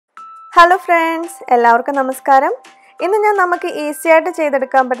Hello friends, എല്ലാവർക്കും നമസ്കാരം. ഇന്ന് ഞാൻ നമുക്ക് ഈസി ആയിട്ട്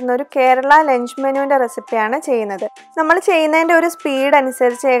ചെയ്തെടുക്കാൻ പറ്റുന്ന ഒരു കേരള ലഞ്ച് മെനുവിന്റെ റെസിപ്പിയാണ് ചെയ്യുന്നത്. നമ്മൾ ചെയ്യുന്നതിന്റെ ഒരു സ്പീഡ്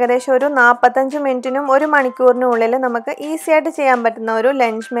അനുസരിച്ച് ഏകദേശം ഒരു 45 മിനിറ്റിനും 1 മണിക്കൂറിനും ഉള്ളിൽ നമുക്ക് ഈസി ആയിട്ട് ചെയ്യാൻ പറ്റുന്ന ഒരു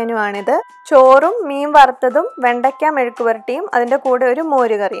ലഞ്ച് മെനു ആണിത്. ചോറും മീൻ വറുത്തതും വെണ്ടയ്ക്ക മെഴുക്കുവരട്ടിയും അതിന്റെ കൂടെ ഒരു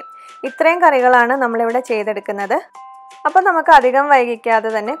മോര് കറിയും. ഇത്രയും കറികളാണ് നമ്മൾ ഇവിടെ ചെയ്തെടുക്കുന്നത്. അപ്പോൾ നമുക്ക് അധികം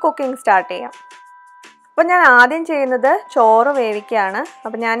വൈകിക്കാതെ തന്നെ കുക്കിംഗ് സ്റ്റാർട്ട് ചെയ്യാം. അപ്പോൾ ഞാൻ ആദ്യം ചെയ്യുന്നത് ചോറ് വേവിക്കുകയാണ്.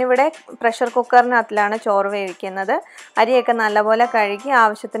 അപ്പോൾ ഞാനിവിടെ പ്രഷർ കുക്കറിനകത്തിലാണ് ചോറ് വേവിക്കുന്നത്. അരിയൊക്കെ നല്ലപോലെ കഴുകി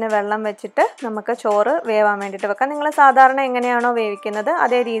ആവശ്യത്തിന് വെള്ളം വെച്ചിട്ട് നമുക്ക് ചോറ് വേവാൻ വേണ്ടിയിട്ട് വെക്കാം. നിങ്ങൾ സാധാരണ എങ്ങനെയാണോ വേവിക്കുന്നത്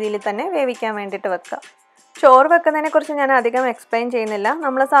അതേ രീതിയിൽ തന്നെ വേവിക്കാൻ വേണ്ടിയിട്ട് വെക്കുക. ചോറ് വെക്കുന്നതിനെക്കുറിച്ച് ഞാൻ അധികം എക്സ്പ്ലെയിൻ ചെയ്യുന്നില്ല.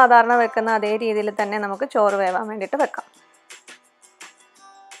 നമ്മൾ സാധാരണ വെക്കുന്ന അതേ രീതിയിൽ തന്നെ നമുക്ക് ചോറ് വേവാൻ വേണ്ടിയിട്ട് വെക്കാം.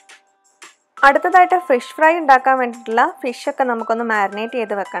 അടുത്തതായിട്ട് ഫിഷ് ഫ്രൈ ഉണ്ടാക്കാൻ വേണ്ടിയിട്ടുള്ള ഫിഷൊക്കെ നമുക്കൊന്ന് മാരിനേറ്റ്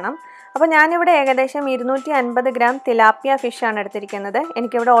ചെയ്ത് വെക്കണം. അപ്പോൾ ഞാനിവിടെ ഏകദേശം 250 ഗ്രാം തിലാപ്പിയ ഫിഷാണ് എടുത്തിരിക്കുന്നത്.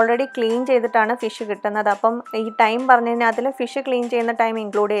 എനിക്കിവിടെ ഓൾറെഡി ക്ലീൻ ചെയ്തിട്ടാണ് ഫിഷ് കിട്ടുന്നത്. അപ്പം ഈ ടൈം പറഞ്ഞതിനകത്തിൽ ഫിഷ് ക്ലീൻ ചെയ്യുന്ന ടൈം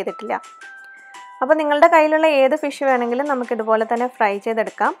ഇൻക്ലൂഡ് ചെയ്തിട്ടില്ല. അപ്പോൾ നിങ്ങളുടെ കയ്യിലുള്ള ഏത് ഫിഷ് വേണമെങ്കിലും നമുക്കിതുപോലെ തന്നെ ഫ്രൈ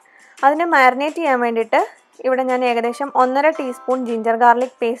ചെയ്തെടുക്കാം. അതിന് മാരിനേറ്റ് ചെയ്യാൻ വേണ്ടിയിട്ട് ഇവിടെ ഞാൻ ഏകദേശം 1.5 ടീസ്പൂൺ ജിഞ്ചർ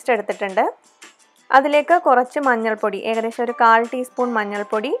ഗാർലിക് പേസ്റ്റ് എടുത്തിട്ടുണ്ട്. അതിലേക്ക് കുറച്ച് മഞ്ഞൾപ്പൊടി, ഏകദേശം ഒരു 1/4 ടീസ്പൂൺ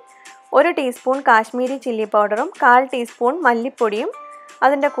മഞ്ഞൾപ്പൊടി, 1 ടീസ്പൂൺ കാശ്മീരി ചില്ലി പൗഡറും 1/4 ടീസ്പൂൺ മല്ലിപ്പൊടിയും,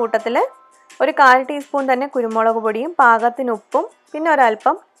 അതിൻ്റെ കൂട്ടത്തിൽ ഒരു 1/4 ടീസ്പൂൺ തന്നെ കുരുമുളക് പൊടിയും, പാകത്തിന് ഉപ്പും, പിന്നെ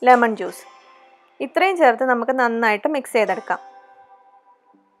ഒരല്പം ലെമൺ ജ്യൂസ്, ഇത്രയും ചേർത്ത് നമുക്ക് നന്നായിട്ട് മിക്സ് ചെയ്തെടുക്കാം.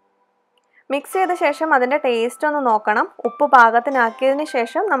 മിക്സ് ചെയ്ത ശേഷം അതിൻ്റെ ടേസ്റ്റ് ഒന്ന് നോക്കണം. ഉപ്പ് പാകത്തിനാക്കിയതിന്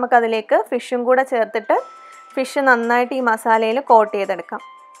ശേഷം നമുക്കതിലേക്ക് ഫിഷും കൂടെ ചേർത്തിട്ട് ഫിഷ് നന്നായിട്ട് ഈ മസാലയിൽ കോട്ട് ചെയ്തെടുക്കാം.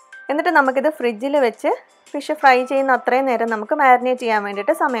 എന്നിട്ട് നമുക്കിത് ഫ്രിഡ്ജിൽ വെച്ച് ഫിഷ് ഫ്രൈ ചെയ്യുന്ന അത്രയും നേരം നമുക്ക് മാരിനേറ്റ് ചെയ്യാൻ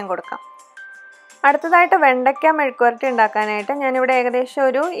വേണ്ടിയിട്ട് സമയം കൊടുക്കാം. അടുത്തതായിട്ട് വെണ്ടയ്ക്ക മെഴുക്കുവരട്ടി ഉണ്ടാക്കാനായിട്ട് ഞാനിവിടെ ഏകദേശം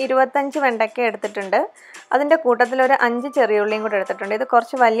ഒരു 25 വെണ്ടയ്ക്ക എടുത്തിട്ടുണ്ട്. അതിൻ്റെ കൂട്ടത്തിൽ ഒരു 5 ചെറിയ ഉള്ളിയും കൂടെ എടുത്തിട്ടുണ്ട്. ഇത്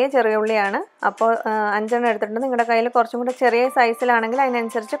കുറച്ച് വലിയ ചെറിയ ഉള്ളിയാണ്. അപ്പോൾ 5 എണ്ണം എടുത്തിട്ടുണ്ട്. നിങ്ങളുടെ കയ്യിൽ കുറച്ചും കൂടെ ചെറിയ സൈസിലാണെങ്കിൽ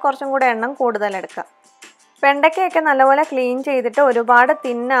അതിനനുസരിച്ച് കുറച്ചും കൂടെ എണ്ണം കൂടുതൽ എടുക്കാം. വെണ്ടയ്ക്കയൊക്കെ നല്ലപോലെ ക്ലീൻ ചെയ്തിട്ട് ഒരുപാട്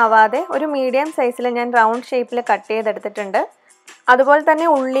തിന്നാവാതെ ഒരു മീഡിയം സൈസിൽ ഞാൻ റൗണ്ട് ഷേപ്പിൽ കട്ട് ചെയ്തെടുത്തിട്ടുണ്ട്. അതുപോലെ തന്നെ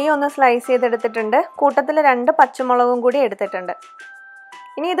ഉള്ളിയും ഒന്ന് സ്ലൈസ് ചെയ്തെടുത്തിട്ടുണ്ട്. കൂട്ടത്തിൽ 2 പച്ചമുളകും കൂടി എടുത്തിട്ടുണ്ട്.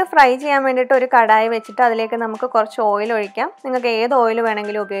 ഇനി ഇത് ഫ്രൈ ചെയ്യാൻ വേണ്ടിയിട്ട് ഒരു കടായി വെച്ചിട്ട് അതിലേക്ക് നമുക്ക് കുറച്ച് ഓയിൽ ഒഴിക്കാം. നിങ്ങൾക്ക് ഏത് ഓയിൽ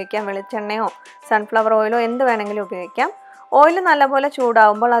വേണമെങ്കിലും ഉപയോഗിക്കാം. വെളിച്ചെണ്ണയോ സൺഫ്ലവർ ഓയിലോ എന്ത് വേണമെങ്കിലും ഉപയോഗിക്കാം. ഓയിൽ നല്ലപോലെ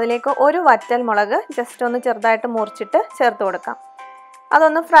ചൂടാവുമ്പോൾ അതിലേക്ക് ഒരു വറ്റൽ മുളക് ജസ്റ്റ് ഒന്ന് ചെറുതായിട്ട് മുറിച്ചിട്ട് ചേർത്ത് കൊടുക്കാം.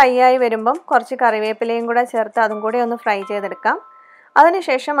 അതൊന്ന് ഫ്രൈ ആയി വരുമ്പം കുറച്ച് കറിവേപ്പിലയും കൂടെ ചേർത്ത് അതും കൂടി ഒന്ന് ഫ്രൈ ചെയ്തെടുക്കാം.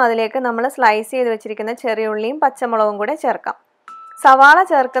 അതിനുശേഷം അതിലേക്ക് നമ്മൾ സ്ലൈസ് ചെയ്ത് വെച്ചിരിക്കുന്ന ചെറിയ ഉള്ളിയും പച്ചമുളകും കൂടെ ചേർക്കാം. സവാള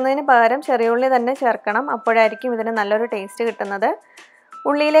ചേർക്കുന്നതിന് പകരം ചെറിയ ഉള്ളി തന്നെ ചേർക്കണം. അപ്പോഴായിരിക്കും ഇതിന് നല്ലൊരു ടേസ്റ്റ് കിട്ടുന്നത്.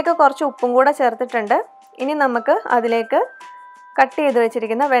 ഉള്ളിയിലേക്ക് കുറച്ച് ഉപ്പും കൂടെ ചേർത്തിട്ടുണ്ട്. ഇനി നമുക്ക് അതിലേക്ക് കട്ട് ചെയ്ത്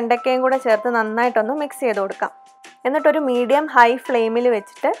വെച്ചിരിക്കുന്ന വെണ്ടയ്ക്കയും കൂടെ ചേർത്ത് നന്നായിട്ടൊന്ന് മിക്സ് ചെയ്ത് കൊടുക്കാം. എന്നിട്ടൊരു മീഡിയം ഹൈ ഫ്ലെയിമിൽ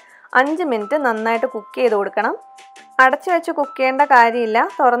വെച്ചിട്ട് 5 മിനിറ്റ് നന്നായിട്ട് കുക്ക് ചെയ്ത് കൊടുക്കണം. അടച്ചു വെച്ച് കുക്ക് ചെയ്യേണ്ട കാര്യമില്ല.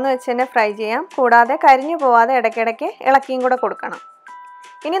 തുറന്ന് വെച്ച് തന്നെ ഫ്രൈ ചെയ്യാം. കൂടാതെ കരിഞ്ഞു പോവാതെ ഇടയ്ക്കിടയ്ക്ക് ഇളക്കിയും കൂടെ കൊടുക്കണം.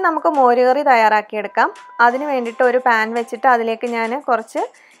 ഇനി നമുക്ക് മോര് കറി തയ്യാറാക്കിയെടുക്കാം. അതിന് വേണ്ടിയിട്ട് ഒരു പാൻ വെച്ചിട്ട് അതിലേക്ക് ഞാൻ കുറച്ച്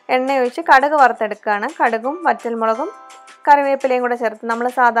എണ്ണ ഒഴിച്ച് കടുക് വറുത്തെടുക്കുകയാണ്. കടുകും വറ്റൽമുളകും കറിവേപ്പിലയും കൂടെ ചേർത്ത് നമ്മൾ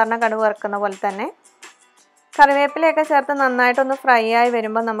സാധാരണ കടുക് വറുക്കുന്ന പോലെ തന്നെ കറിവേപ്പിലയൊക്കെ ചേർത്ത് നന്നായിട്ടൊന്ന് ഫ്രൈ ആയി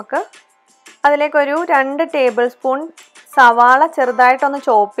വരുമ്പോൾ നമുക്ക് അതിലേക്കൊരു 2 ടേബിൾ സ്പൂൺ സവാള ചെറുതായിട്ടൊന്ന്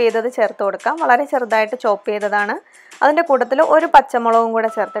ചോപ്പ് ചെയ്തത് ചേർത്ത് കൊടുക്കാം. വളരെ ചെറുതായിട്ട് ചോപ്പ് ചെയ്തതാണ്. അതിൻ്റെ കൂട്ടത്തിൽ ഒരു പച്ചമുളകും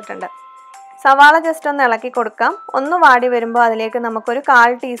കൂടെ ചേർത്തിട്ടുണ്ട്. സവാള ജസ്റ്റ് ഒന്ന് ഇളക്കി കൊടുക്കാം. ഒന്ന് വാടി വരുമ്പോൾ അതിലേക്ക് നമുക്കൊരു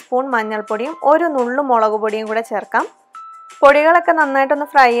 1/4 ടീസ്പൂൺ മഞ്ഞൾപ്പൊടിയും ഒരു നുള്ളു മുളക് പൊടിയും കൂടെ ചേർക്കാം. പൊടികളൊക്കെ നന്നായിട്ടൊന്ന്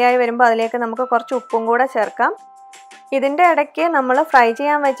ഫ്രൈ ആയി വരുമ്പോൾ അതിലേക്ക് നമുക്ക് കുറച്ച് ഉപ്പും കൂടെ ചേർക്കാം. ഇതിൻ്റെ ഇടയ്ക്ക് നമ്മൾ ഫ്രൈ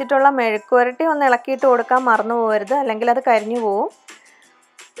ചെയ്യാൻ വെച്ചിട്ടുള്ള മെഴുക്കുവരട്ടി ഒന്ന് ഇളക്കിയിട്ട് കൊടുക്കാൻ മറന്നു പോകരുത്, അല്ലെങ്കിൽ അത് കരിഞ്ഞു പോവും.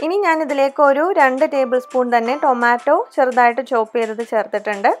 ഇനി ഞാൻ ഇതിലേക്ക് ഒരു 2 ടേബിൾ സ്പൂൺ തന്നെ ടൊമാറ്റോ ചെറുതായിട്ട് ചോപ്പ് ചെയ്തത്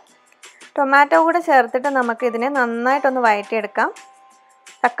ചേർത്തിട്ടുണ്ട്. ടൊമാറ്റോ കൂടെ ചേർത്തിട്ട് നമുക്ക് ഇതിനെ നന്നായിട്ടൊന്ന് വഴറ്റിയെടുക്കാം.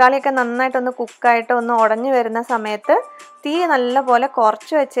 തക്കാളിയൊക്കെ നന്നായിട്ടൊന്ന് കുക്കായിട്ട് ഒന്ന് ഉടഞ്ഞു വരുന്ന സമയത്ത് തീ നല്ലപോലെ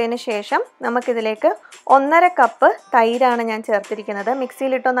കുറച്ച് വെച്ചതിന് ശേഷം നമുക്കിതിലേക്ക് 1.5 കപ്പ് തൈരാണ് ഞാൻ ചേർത്തിരിക്കുന്നത്.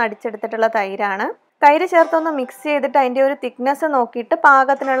 മിക്സിയിലിട്ടൊന്ന് അടിച്ചെടുത്തിട്ടുള്ള തൈരാണ്. തൈര് ചേർത്തൊന്ന് മിക്സ് ചെയ്തിട്ട് അതിൻ്റെ ഒരു തിക്നെസ് നോക്കിയിട്ട്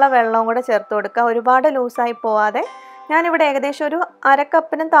പാകത്തിനുള്ള വെള്ളവും കൂടെ ചേർത്ത് കൊടുക്കുക. ഒരുപാട് ലൂസായി പോവാതെ. ഞാനിവിടെ ഏകദേശം ഒരു 1/2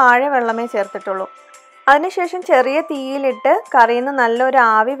 കപ്പിനും താഴെ വെള്ളമേ ചേർത്തിട്ടുള്ളൂ. അതിനുശേഷം ചെറിയ തീയിലിട്ട് കറിയിൽ നിന്ന് നല്ലൊരു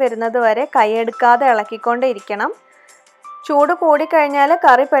ആവി വരുന്നത് വരെ കൈയെടുക്കാതെ ഇളക്കിക്കൊണ്ടേ ഇരിക്കണം. ചൂട് കൂടിക്കഴിഞ്ഞാൽ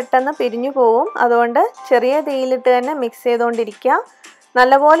കറി പെട്ടെന്ന് പിരിഞ്ഞു പോവും. അതുകൊണ്ട് ചെറിയ തീയിലിട്ട് തന്നെ മിക്സ് ചെയ്തുകൊണ്ടിരിക്കുക.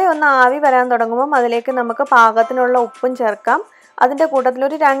 നല്ലപോലെ ഒന്ന് ആവി വരാൻ തുടങ്ങുമ്പം അതിലേക്ക് നമുക്ക് പാകത്തിനുള്ള ഉപ്പും ചേർക്കാം. അതിൻ്റെ കൂട്ടത്തിൽ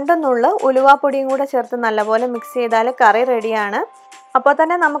ഒരു 2 നുള്ള് ഉലുവാപ്പൊടിയും കൂടെ ചേർത്ത് നല്ലപോലെ മിക്സ് ചെയ്താൽ കറി റെഡിയാണ്. അപ്പോൾ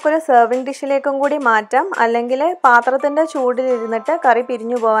തന്നെ നമുക്കൊരു സെർവിങ് ഡിഷിലേക്കും കൂടി മാറ്റാം. അല്ലെങ്കിൽ പാത്രത്തിൻ്റെ ചൂടിലിരുന്നിട്ട് കറി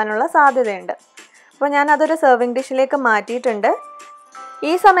പിരിഞ്ഞു പോകാനുള്ള സാധ്യതയുണ്ട്. അപ്പോൾ ഞാനതൊരു സെർവിങ് ഡിഷിലേക്ക് മാറ്റിയിട്ടുണ്ട്.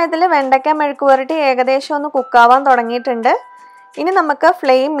 ഈ സമയത്തിൽ വെണ്ടയ്ക്ക മെഴുക്കുവരട്ടി ഏകദേശം ഒന്ന് കുക്കാവാൻ തുടങ്ങിയിട്ടുണ്ട്. ഇനി നമുക്ക്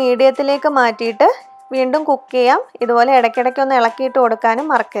ഫ്ലെയിം മീഡിയത്തിലേക്ക് മാറ്റിയിട്ട് വീണ്ടും കുക്ക് ചെയ്യാം. ഇതുപോലെ ഇടയ്ക്കിടയ്ക്ക് ഒന്ന് ഇളക്കിയിട്ട് കൊടുക്കാനും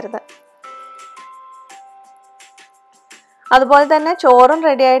മറക്കരുത്. അതുപോലെ തന്നെ ചോറും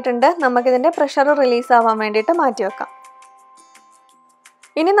റെഡി ആയിട്ടുണ്ട്. നമുക്കിതിൻ്റെ പ്രഷർ റിലീസ് ആവാൻ വേണ്ടിയിട്ട് മാറ്റി വെക്കാം.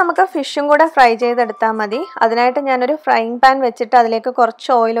 ഇനി നമുക്ക് ഫിഷും കൂടെ ഫ്രൈ ചെയ്തെടുത്താൽ മതി. അതിനായിട്ട് ഞാനൊരു ഫ്രൈയിങ് പാൻ വെച്ചിട്ട് അതിലേക്ക് കുറച്ച്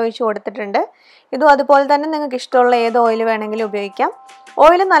ഓയിൽ ഒഴിച്ച് കൊടുത്തിട്ടുണ്ട്. ഇതും അതുപോലെ തന്നെ നിങ്ങൾക്ക് ഇഷ്ടമുള്ള ഏത് ഓയിൽ വേണമെങ്കിലും ഉപയോഗിക്കാം.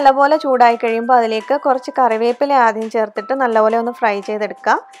 ഓയിൽ നല്ലപോലെ ചൂടായി കഴിയുമ്പോൾ അതിലേക്ക് കുറച്ച് കറിവേപ്പില ആദ്യം ചേർത്തിട്ട് നല്ലപോലെ ഒന്ന് ഫ്രൈ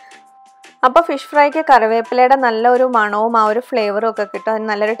ചെയ്തെടുക്കുക. അപ്പോൾ ഫിഷ് ഫ്രൈക്ക് കറിവേപ്പിലയുടെ നല്ലൊരു മണവും ആ ഒരു ഫ്ലേവറും ഒക്കെ കിട്ടും. അതിന്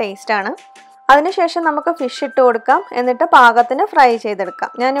നല്ലൊരു ടേസ്റ്റാണ്. അതിനുശേഷം നമുക്ക് ഫിഷ് ഇട്ട് കൊടുക്കാം. എന്നിട്ട് പാകത്തിന് ഫ്രൈ ചെയ്തെടുക്കാം.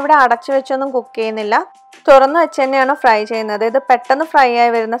 ഞാനിവിടെ അടച്ചു വെച്ചൊന്നും കുക്ക് ചെയ്യുന്നില്ല, തുറന്ന് വെച്ച് തന്നെയാണ് ഫ്രൈ ചെയ്യുന്നത്. ഇത് പെട്ടെന്ന് ഫ്രൈ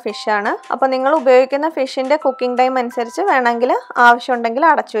ആയി വരുന്ന ഫിഷാണ്. അപ്പോൾ നിങ്ങൾ ഉപയോഗിക്കുന്ന ഫിഷിൻ്റെ കുക്കിംഗ് ടൈം അനുസരിച്ച് വേണമെങ്കിൽ ആവശ്യമുണ്ടെങ്കിൽ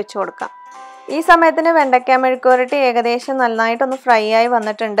അടച്ചു വെച്ച് കൊടുക്കാം. ഈ സമയത്തിന് വെണ്ടയ്ക്ക മെഴുക്കുവരട്ടി ഏകദേശം നന്നായിട്ടൊന്ന് ഫ്രൈ ആയി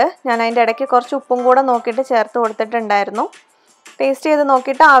വന്നിട്ടുണ്ട്. ഞാൻ അതിൻ്റെ ഇടയ്ക്ക് കുറച്ച് ഉപ്പും കൂടെ നോക്കിയിട്ട് ചേർത്ത് കൊടുത്തിട്ടുണ്ടായിരുന്നു. ടേസ്റ്റ് ചെയ്ത്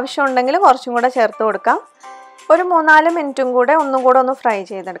നോക്കിയിട്ട് ആവശ്യമുണ്ടെങ്കിൽ കുറച്ചും കൂടെ ചേർത്ത് കൊടുക്കാം. ഒരു 3-4 മിനിറ്റും കൂടെ ഒന്നും കൂടെ ഒന്ന് ഫ്രൈ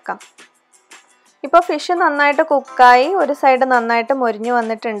ചെയ്തെടുക്കാം. ഇപ്പോൾ ഫിഷ് നന്നായിട്ട് കുക്കായി ഒരു സൈഡ് നന്നായിട്ട് മൊരിഞ്ഞ്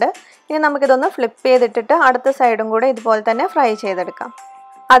വന്നിട്ടുണ്ട്. ഇനി നമുക്കിതൊന്ന് ഫ്ലിപ്പ് ചെയ്തിട്ടിട്ട് അടുത്ത സൈഡും കൂടെ ഇതുപോലെ തന്നെ ഫ്രൈ ചെയ്തെടുക്കാം.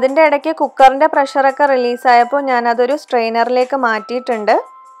 അതിൻ്റെ ഇടയ്ക്ക് കുക്കറിൻ്റെ പ്രഷറൊക്കെ റിലീസായപ്പോൾ ഞാനതൊരു സ്ട്രെയിനറിലേക്ക് മാറ്റിയിട്ടുണ്ട്.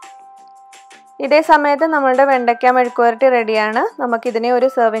 ഇതേ സമയത്ത് നമ്മളുടെ വെണ്ടയ്ക്ക മെഴുക്കുവരട്ടി റെഡിയാണ്. നമുക്കിതിനെ ഒരു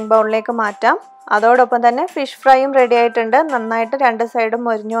സെർവിങ് ബൗളിലേക്ക് മാറ്റാം. അതോടൊപ്പം തന്നെ ഫിഷ് ഫ്രൈയും റെഡി ആയിട്ടുണ്ട്. നന്നായിട്ട് രണ്ട് സൈഡും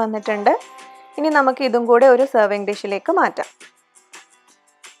മൊരിഞ്ഞു വന്നിട്ടുണ്ട്. ഇനി നമുക്ക് ഇതും കൂടെ ഒരു സെർവിങ് ഡിഷിലേക്ക് മാറ്റാം.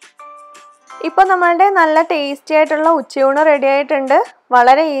 ഇപ്പോൾ നമ്മളുടെ നല്ല ടേസ്റ്റി ആയിട്ടുള്ള ഉച്ചയൂണ് റെഡി ആയിട്ടുണ്ട്.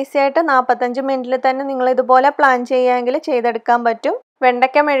 വളരെ ഈസി ആയിട്ട് 45 മിനിറ്റിൽ തന്നെ നിങ്ങൾ ഇതുപോലെ പ്ലാൻ ചെയ്യുകയെങ്കിൽ ചെയ്തെടുക്കാൻ പറ്റും.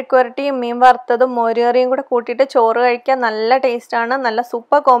 വെണ്ടയ്ക്ക മെഴുക്കുവരട്ടിയും മീൻ വറുത്തതും മോര് കറിയും കൂടെ കൂട്ടിയിട്ട് ചോറ് കഴിക്കാൻ നല്ല ടേസ്റ്റാണ്. നല്ല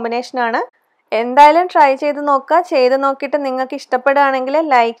സൂപ്പർ കോമ്പിനേഷനാണ്. എന്തായാലും ട്രൈ ചെയ്ത് നോക്കുക. ചെയ്ത് നോക്കിയിട്ട് നിങ്ങൾക്ക് ഇഷ്ടപ്പെടുകയാണെങ്കിൽ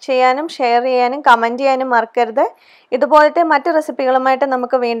ലൈക്ക് ചെയ്യാനും ഷെയർ ചെയ്യാനും കമൻറ്റ് ചെയ്യാനും മറക്കരുത്. ഇതുപോലത്തെ മറ്റ് റെസിപ്പികളുമായിട്ട്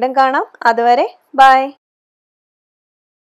നമുക്ക് വീണ്ടും കാണാം. അതുവരെ ബൈ.